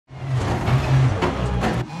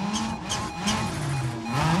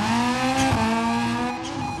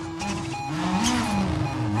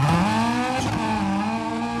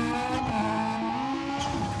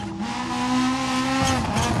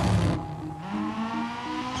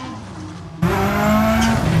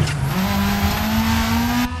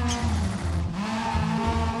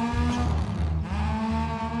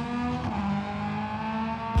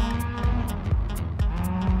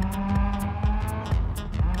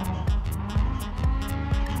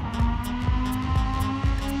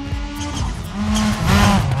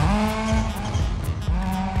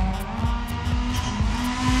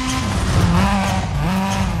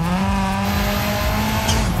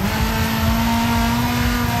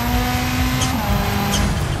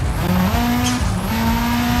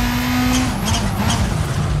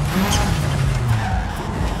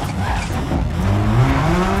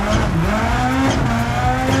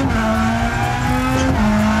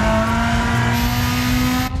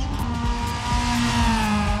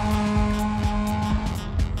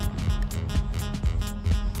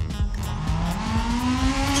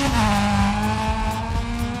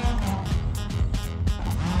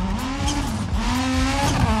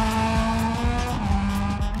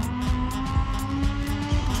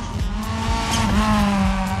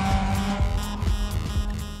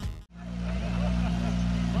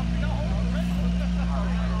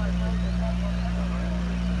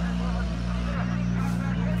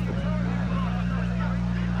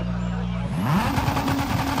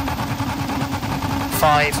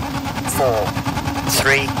5, 4,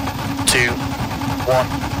 3, 2, 1,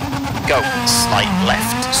 go. Slight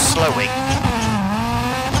left, slowing.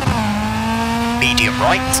 Medium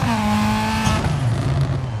right.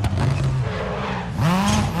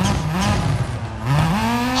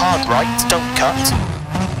 Hard right, don't cut.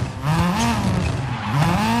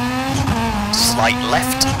 Slight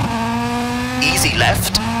left. Easy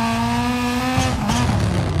left.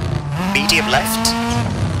 Medium left.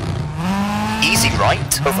 Easy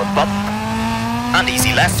right over bump. And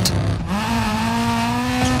easy left.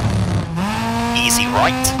 Easy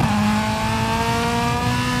right.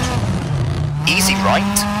 Easy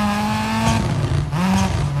right.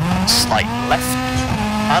 Slight left.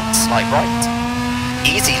 And slight right.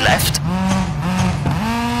 Easy left.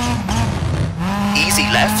 Easy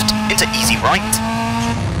left into easy right.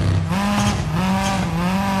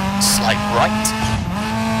 Slight right.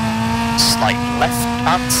 Slight left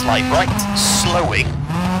and slight right. Slowing.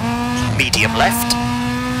 Medium left.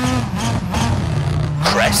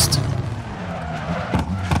 Crest.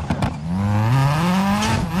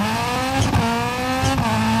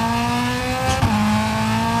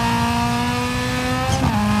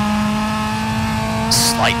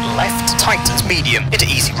 Slight left, tightens medium into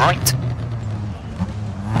easy right.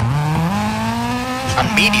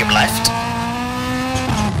 And medium left.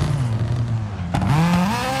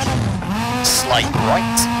 Slight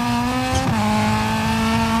right.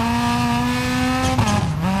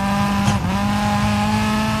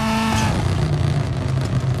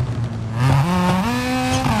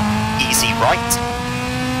 Easy right.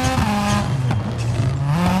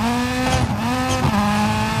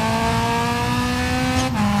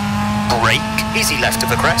 Brake, easy left of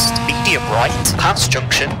the crest, medium right, pass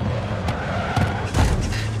junction.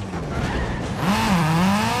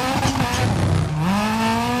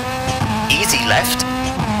 Easy left.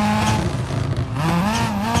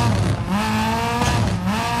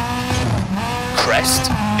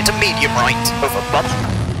 Crest, into medium right, over bump.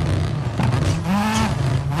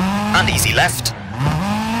 And easy left.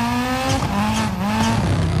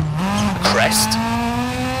 Crest.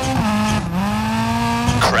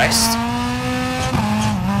 Crest.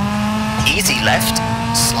 Easy left,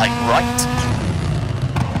 slight right.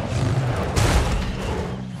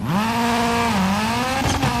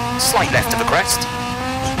 Slight left of the crest.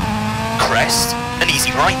 Crest, and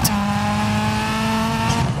easy right.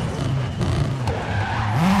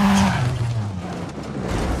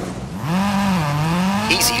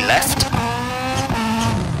 Easy left.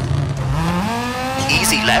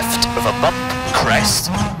 Easy left of a bump, crest.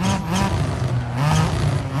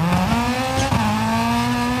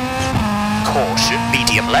 Caution,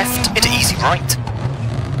 medium left into easy right.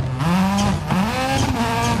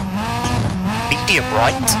 Medium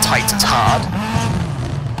right, tightens hard.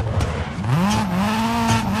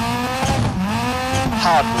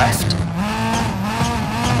 Hard left.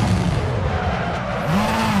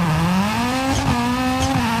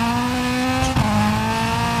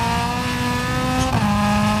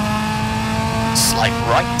 Slight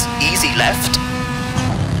right, easy left.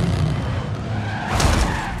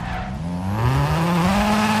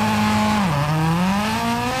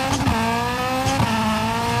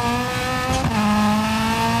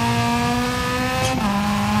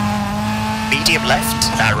 Medium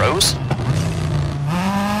left, narrows.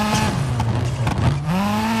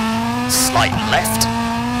 Slight left.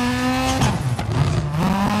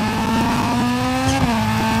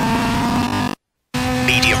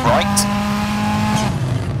 Medium right.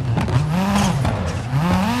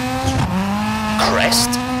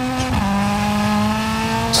 Crest.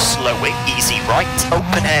 Slowing, easy right,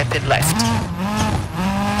 open hairpin left.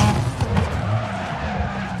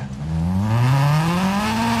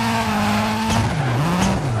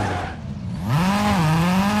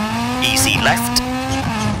 Easy left.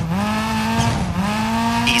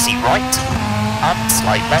 Easy right. And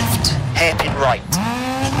slight left, hairpin right.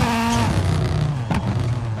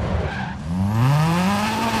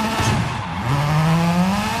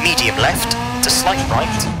 Medium left to slight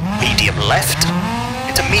right. Medium left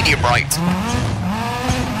into medium right.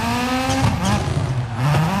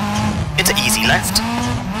 Into easy left.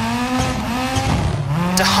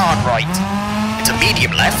 Into hard right. Into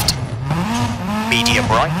medium left. Medium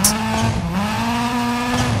right.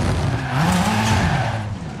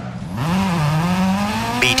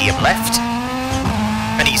 Medium left.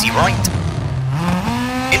 And easy right.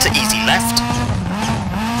 Into easy left.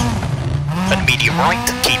 And medium right,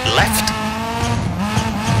 keep left.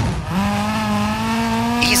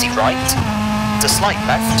 Easy right, to slight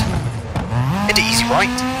left. Into easy right.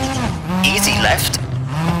 Easy left.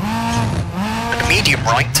 And medium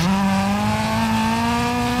right.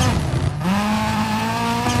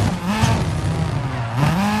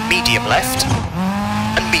 left,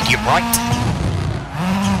 and medium right,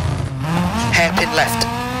 hairpin left,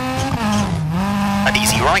 and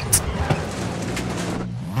easy right.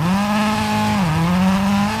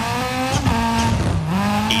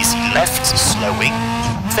 Easy left, slowing,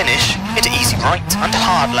 finish into easy right and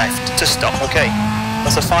hard left to stop. Okay,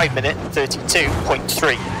 that's a 5 minute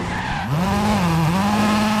 32.3.